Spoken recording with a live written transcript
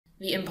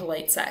The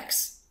Impolite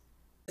Sex.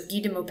 Guy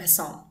de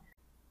Maupassant.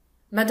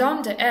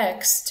 Madame de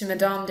X to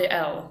Madame de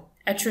L.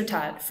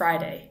 Etretat,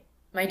 Friday.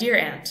 My dear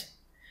aunt,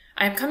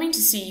 I am coming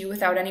to see you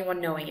without anyone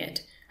knowing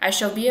it. I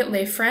shall be at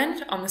Les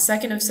Friends on the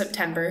 2nd of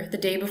September, the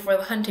day before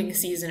the hunting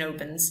season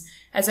opens,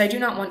 as I do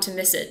not want to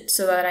miss it,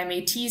 so that I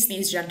may tease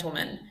these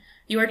gentlemen.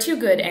 You are too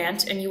good,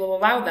 aunt, and you will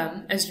allow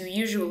them, as you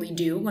usually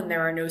do when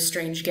there are no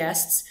strange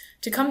guests,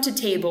 to come to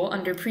table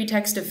under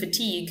pretext of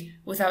fatigue,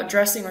 without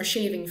dressing or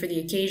shaving for the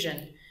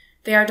occasion.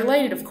 They are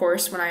delighted, of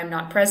course, when I am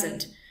not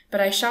present, but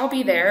I shall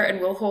be there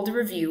and will hold a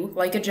review,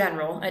 like a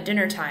general, at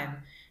dinner-time,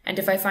 and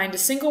if I find a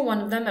single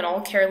one of them at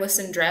all careless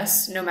in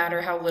dress, no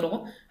matter how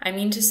little, I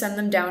mean to send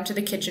them down to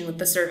the kitchen with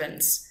the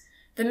servants.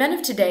 The men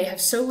of today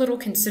have so little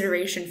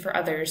consideration for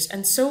others,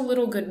 and so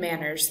little good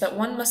manners, that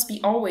one must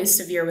be always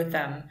severe with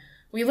them.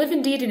 We live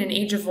indeed in an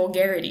age of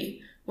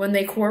vulgarity. When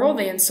they quarrel,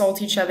 they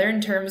insult each other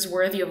in terms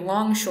worthy of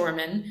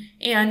longshoremen,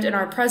 and, in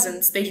our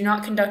presence, they do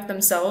not conduct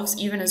themselves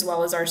even as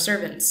well as our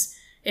servants.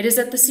 It is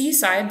at the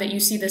seaside that you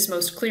see this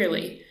most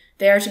clearly.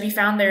 They are to be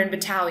found there in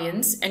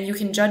battalions, and you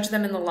can judge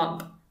them in the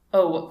lump.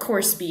 Oh, what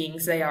coarse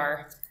beings they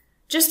are!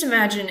 Just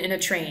imagine in a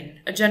train,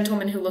 a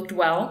gentleman who looked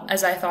well,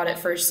 as I thought at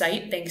first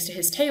sight, thanks to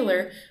his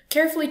tailor,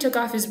 carefully took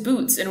off his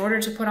boots in order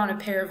to put on a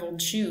pair of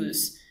old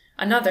shoes.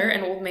 Another,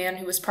 an old man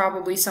who was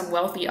probably some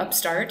wealthy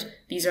upstart,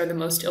 these are the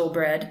most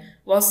ill-bred,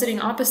 while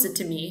sitting opposite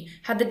to me,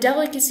 had the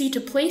delicacy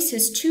to place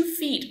his 2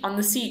 feet on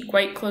the seat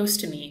quite close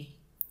to me.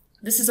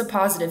 This is a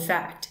positive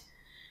fact.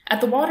 At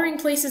the watering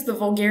places the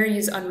vulgarity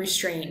is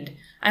unrestrained.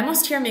 I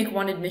must here make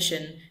one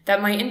admission,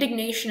 that my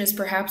indignation is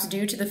perhaps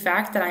due to the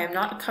fact that I am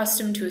not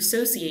accustomed to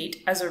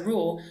associate, as a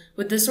rule,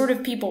 with the sort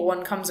of people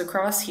one comes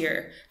across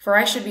here, for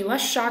I should be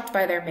less shocked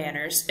by their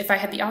manners if I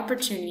had the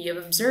opportunity of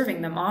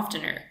observing them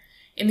oftener.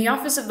 In the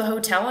office of the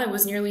hotel I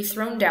was nearly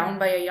thrown down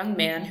by a young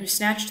man who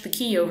snatched the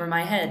key over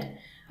my head.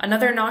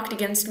 Another knocked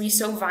against me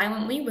so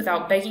violently,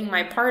 without begging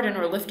my pardon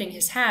or lifting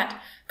his hat,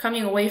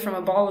 coming away from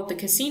a ball at the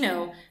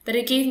casino, that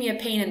it gave me a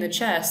pain in the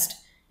chest.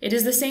 It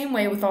is the same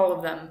way with all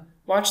of them.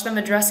 Watch them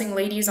addressing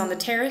ladies on the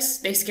terrace,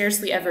 they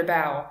scarcely ever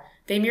bow.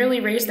 They merely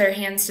raise their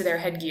hands to their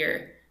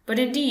headgear. But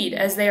indeed,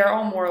 as they are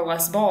all more or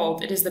less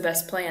bald, it is the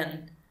best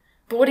plan.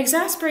 But what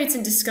exasperates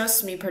and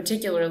disgusts me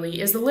particularly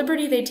is the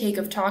liberty they take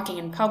of talking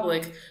in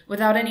public,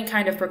 without any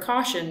kind of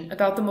precaution,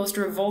 about the most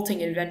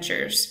revolting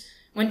adventures.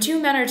 When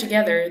 2 men are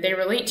together, they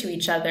relate to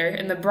each other,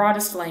 in the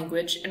broadest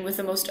language, and with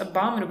the most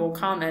abominable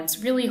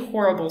comments, really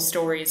horrible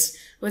stories,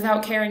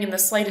 without caring in the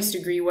slightest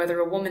degree whether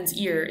a woman's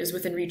ear is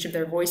within reach of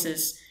their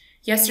voices.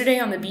 Yesterday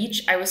on the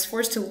beach, I was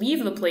forced to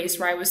leave the place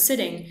where I was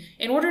sitting,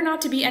 in order not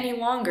to be any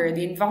longer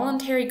the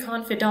involuntary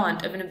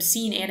confidant of an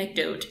obscene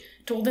anecdote,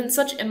 told in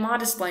such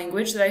immodest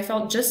language that I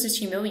felt just as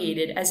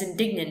humiliated as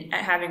indignant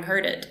at having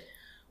heard it.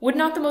 Would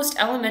not the most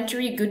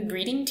elementary good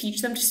breeding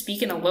teach them to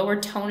speak in a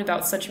lower tone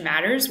about such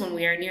matters when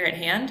we are near at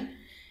hand?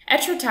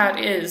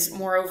 Etretat is,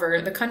 moreover,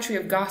 the country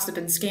of gossip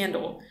and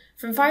scandal.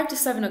 From 5 to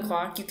 7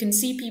 o'clock you can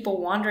see people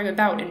wandering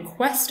about in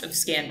quest of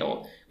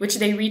scandal, which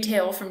they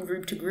retail from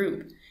group to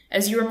group.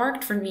 As you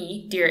remarked for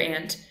me, dear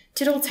aunt,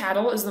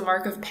 tittle-tattle is the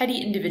mark of petty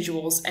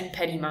individuals and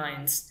petty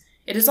minds.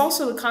 It is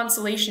also the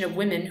consolation of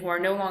women who are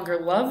no longer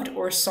loved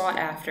or sought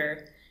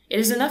after. It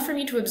is enough for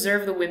me to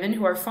observe the women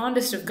who are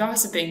fondest of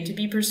gossiping to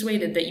be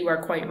persuaded that you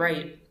are quite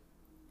right.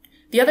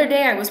 The other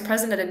day I was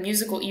present at a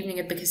musical evening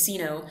at the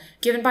casino,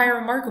 given by a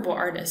remarkable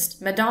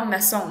artist, Madame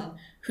Maupassant,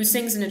 who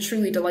sings in a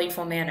truly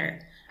delightful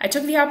manner. I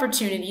took the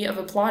opportunity of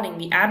applauding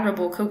the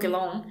admirable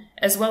Coquelin,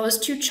 as well as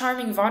 2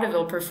 charming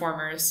vaudeville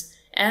performers,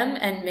 M.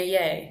 and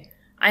Meillet.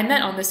 I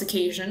met on this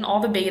occasion all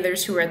the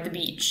bathers who were at the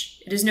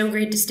beach. It is no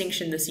great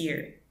distinction this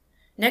year.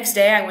 Next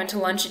day I went to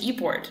lunch at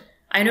Yport.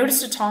 I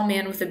noticed a tall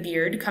man with a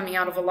beard coming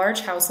out of a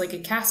large house like a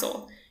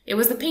castle. It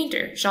was the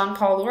painter,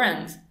 Jean-Paul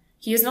Laurens.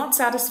 He is not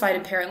satisfied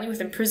apparently with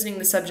imprisoning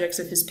the subjects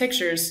of his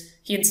pictures.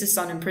 He insists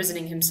on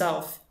imprisoning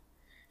himself.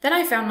 Then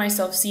I found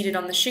myself seated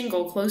on the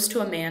shingle close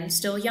to a man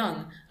still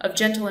young, of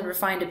gentle and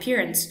refined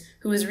appearance,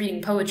 who was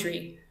reading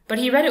poetry. But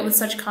he read it with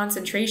such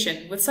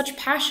concentration, with such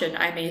passion,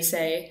 I may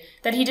say,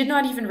 that he did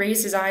not even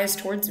raise his eyes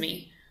towards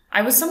me.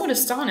 I was somewhat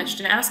astonished,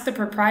 and asked the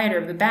proprietor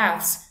of the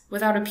baths,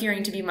 without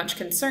appearing to be much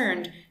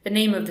concerned, the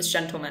name of this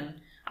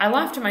gentleman. I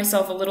laughed to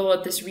myself a little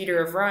at this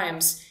reader of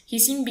rhymes. He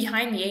seemed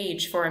behind the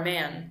age for a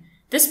man.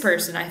 This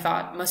person, I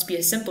thought, must be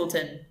a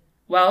simpleton.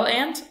 Well,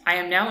 aunt, I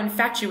am now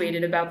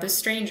infatuated about this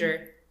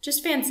stranger.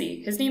 Just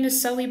fancy, his name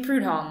is Sully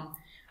Prudhomme.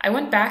 I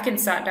went back and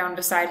sat down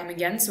beside him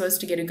again so as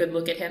to get a good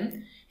look at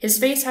him. His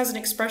face has an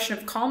expression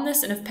of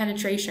calmness and of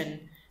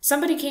penetration.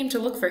 Somebody came to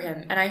look for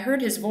him, and I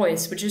heard his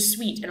voice, which is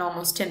sweet and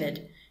almost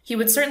timid. He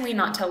would certainly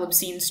not tell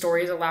obscene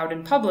stories aloud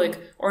in public,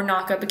 or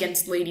knock up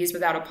against ladies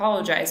without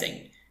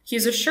apologizing. He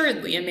is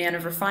assuredly a man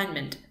of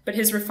refinement, but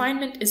his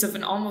refinement is of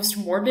an almost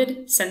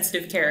morbid,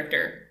 sensitive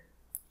character.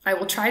 I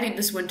will try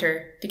this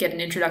winter to get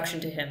an introduction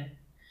to him.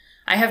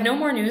 I have no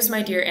more news,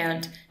 my dear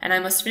aunt, and I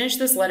must finish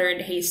this letter in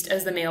haste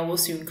as the mail will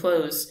soon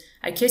close.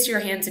 I kiss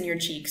your hands and your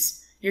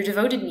cheeks. Your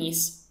devoted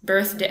niece,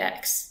 Berthe de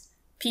X.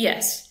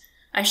 P.S.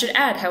 I should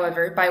add,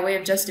 however, by way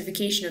of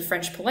justification of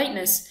French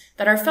politeness,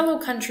 that our fellow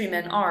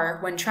countrymen are,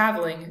 when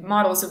travelling,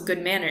 models of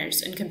good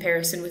manners in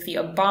comparison with the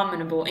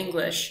abominable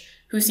English,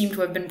 who seem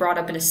to have been brought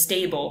up in a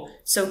stable,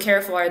 so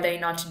careful are they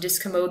not to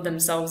discommode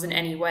themselves in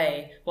any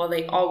way, while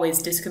they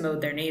always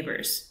discommode their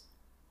neighbours.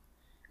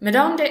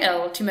 Madame de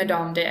L. to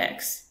Madame de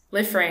X.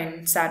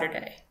 Liffrain,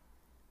 Saturday.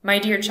 My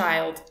dear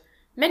child,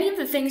 many of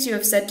the things you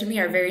have said to me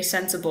are very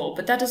sensible,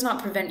 but that does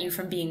not prevent you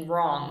from being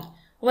wrong.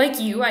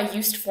 Like you, I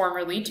used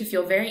formerly to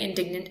feel very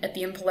indignant at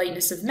the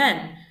impoliteness of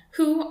men,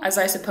 who, as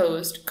I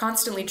supposed,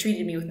 constantly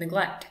treated me with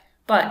neglect.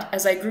 But,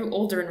 as I grew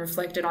older and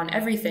reflected on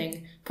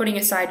everything, putting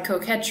aside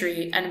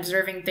coquetry and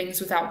observing things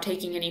without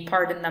taking any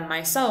part in them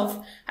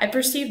myself, I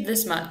perceived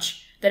this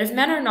much, that if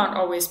men are not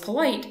always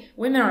polite,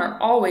 women are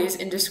always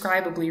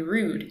indescribably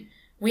rude.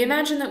 We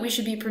imagine that we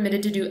should be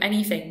permitted to do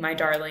anything, my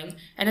darling,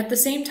 and at the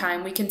same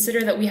time we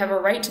consider that we have a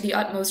right to the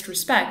utmost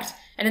respect,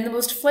 and in the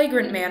most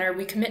flagrant manner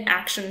we commit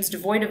actions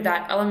devoid of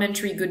that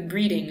elementary good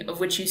breeding of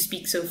which you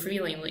speak so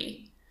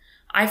freely.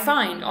 I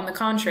find, on the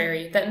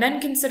contrary, that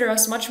men consider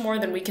us much more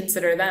than we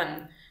consider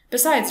them.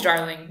 Besides,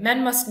 darling,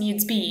 men must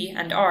needs be,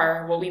 and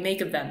are, what we make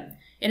of them.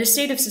 In a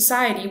state of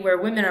society where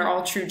women are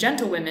all true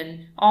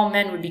gentlewomen, all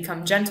men would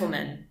become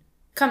gentlemen.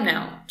 Come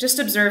now, just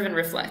observe and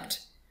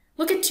reflect.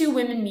 Look at two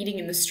women meeting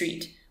in the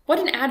street. What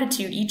an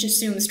attitude each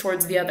assumes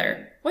towards the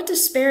other. What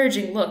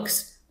disparaging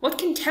looks. What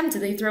contempt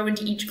they throw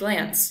into each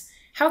glance.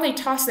 How they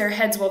toss their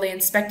heads while they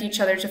inspect each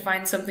other to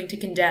find something to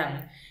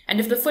condemn. And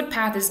if the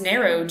footpath is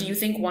narrow, do you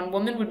think one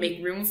woman would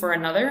make room for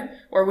another,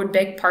 or would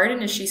beg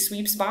pardon as she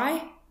sweeps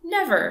by?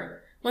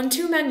 Never! When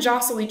two men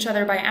jostle each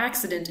other by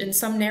accident in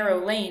some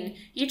narrow lane,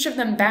 each of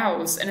them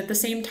bows and at the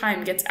same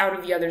time gets out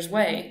of the other's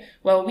way,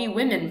 while we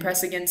women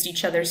press against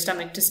each other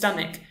stomach to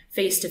stomach,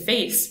 face to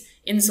face,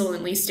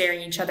 insolently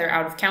staring each other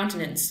out of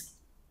countenance.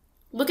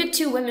 Look at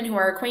two women who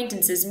are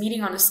acquaintances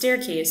meeting on a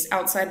staircase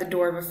outside the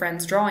door of a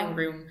friend's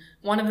drawing-room,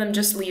 one of them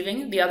just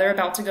leaving, the other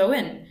about to go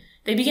in.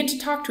 They begin to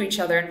talk to each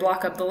other and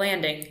block up the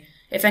landing.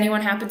 If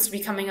anyone happens to be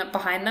coming up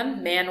behind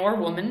them, man or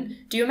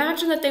woman, do you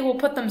imagine that they will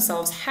put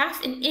themselves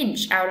half an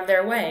inch out of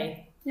their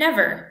way?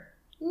 Never.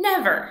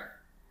 Never.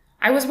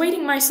 I was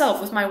waiting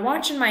myself with my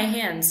watch in my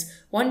hands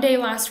one day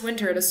last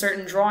winter at a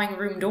certain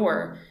drawing-room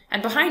door,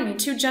 and behind me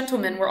 2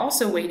 gentlemen were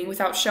also waiting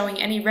without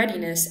showing any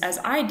readiness, as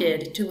I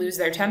did, to lose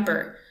their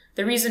temper.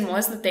 The reason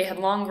was that they had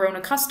long grown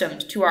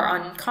accustomed to our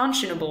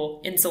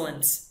unconscionable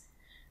insolence.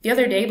 The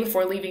other day,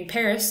 before leaving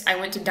Paris, I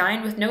went to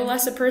dine with no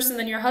less a person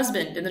than your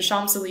husband in the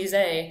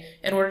Champs-Élysées,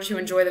 in order to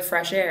enjoy the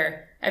fresh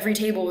air. Every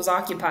table was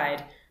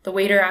occupied. The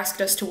waiter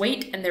asked us to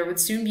wait, and there would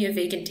soon be a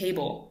vacant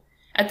table.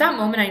 At that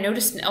moment I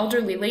noticed an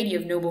elderly lady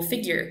of noble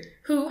figure,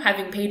 who,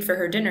 having paid for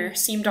her dinner,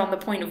 seemed on the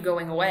point of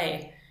going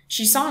away.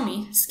 She saw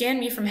me, scanned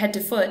me from head to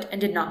foot, and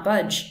did not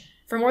budge.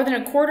 For more than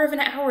a quarter of an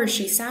hour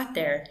she sat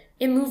there,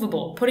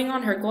 immovable, putting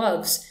on her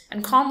gloves,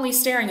 and calmly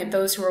staring at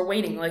those who were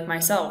waiting like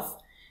myself.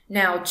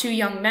 Now 2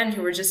 young men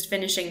who were just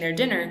finishing their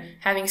dinner,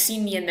 having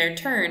seen me in their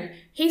turn,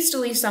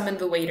 hastily summoned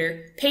the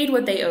waiter, paid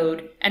what they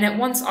owed, and at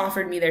once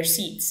offered me their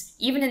seats,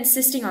 even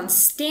insisting on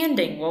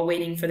standing while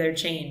waiting for their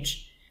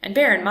change. And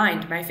bear in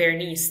mind, my fair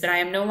niece, that I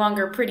am no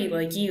longer pretty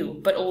like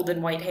you, but old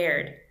and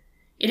white-haired.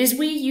 It is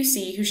we, you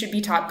see, who should be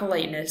taught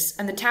politeness,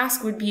 and the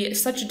task would be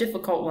such a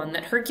difficult one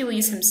that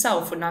Hercules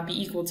himself would not be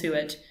equal to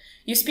it.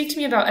 You speak to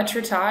me about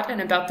Etretat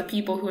and about the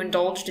people who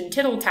indulged in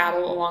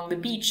tittle-tattle along the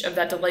beach of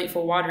that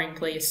delightful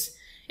watering-place.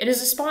 It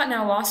is a spot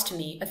now lost to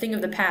me, a thing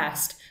of the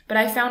past, but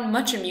I found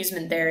much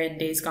amusement there in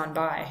days gone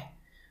by.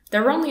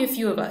 There were only a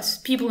few of us,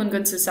 people in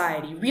good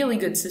society, really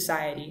good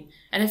society,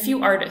 and a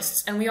few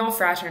artists, and we all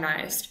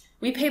fraternized.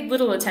 We paid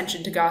little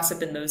attention to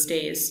gossip in those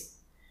days.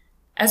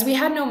 As we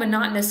had no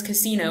monotonous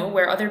casino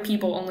where other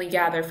people only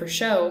gather for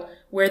show,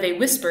 where they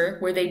whisper,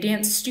 where they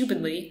dance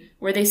stupidly,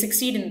 where they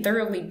succeed in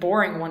thoroughly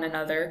boring one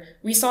another,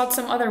 we sought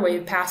some other way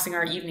of passing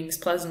our evenings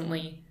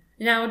pleasantly.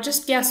 Now,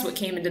 just guess what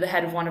came into the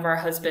head of one of our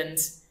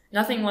husbands.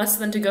 Nothing less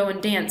than to go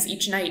and dance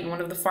each night in one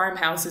of the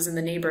farmhouses in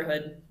the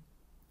neighborhood.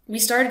 We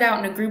started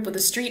out in a group with a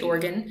street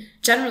organ,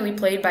 generally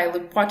played by Le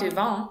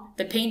Poitevin,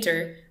 the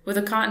painter, with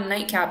a cotton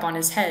nightcap on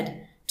his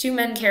head. 2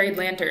 men carried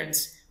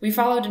lanterns. We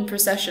followed in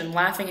procession,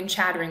 laughing and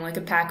chattering like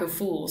a pack of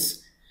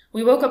fools.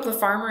 We woke up the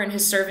farmer and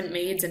his servant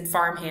maids and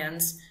farm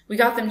hands. We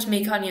got them to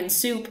make onion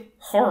soup,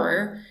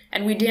 horror,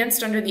 and we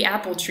danced under the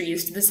apple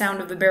trees to the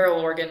sound of the barrel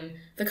organ.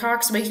 The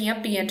cocks waking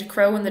up began to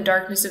crow in the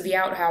darkness of the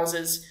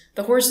outhouses.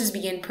 The horses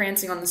began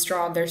prancing on the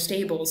straw of their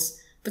stables.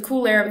 The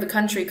cool air of the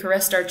country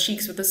caressed our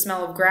cheeks with the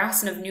smell of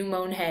grass and of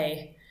new-mown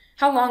hay.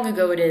 How long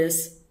ago it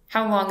is!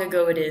 How long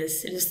ago it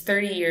is! It is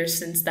 30 years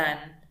since then.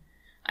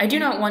 I do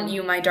not want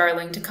you, my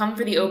darling, to come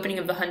for the opening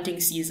of the hunting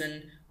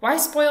season. Why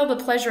spoil the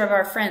pleasure of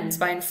our friends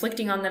by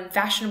inflicting on them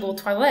fashionable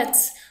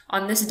toilettes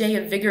on this day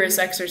of vigorous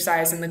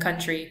exercise in the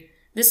country?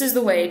 This is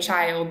the way,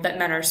 child, that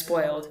men are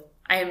spoiled.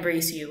 I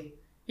embrace you.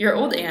 Your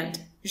old aunt,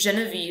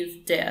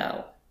 Geneviève de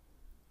L.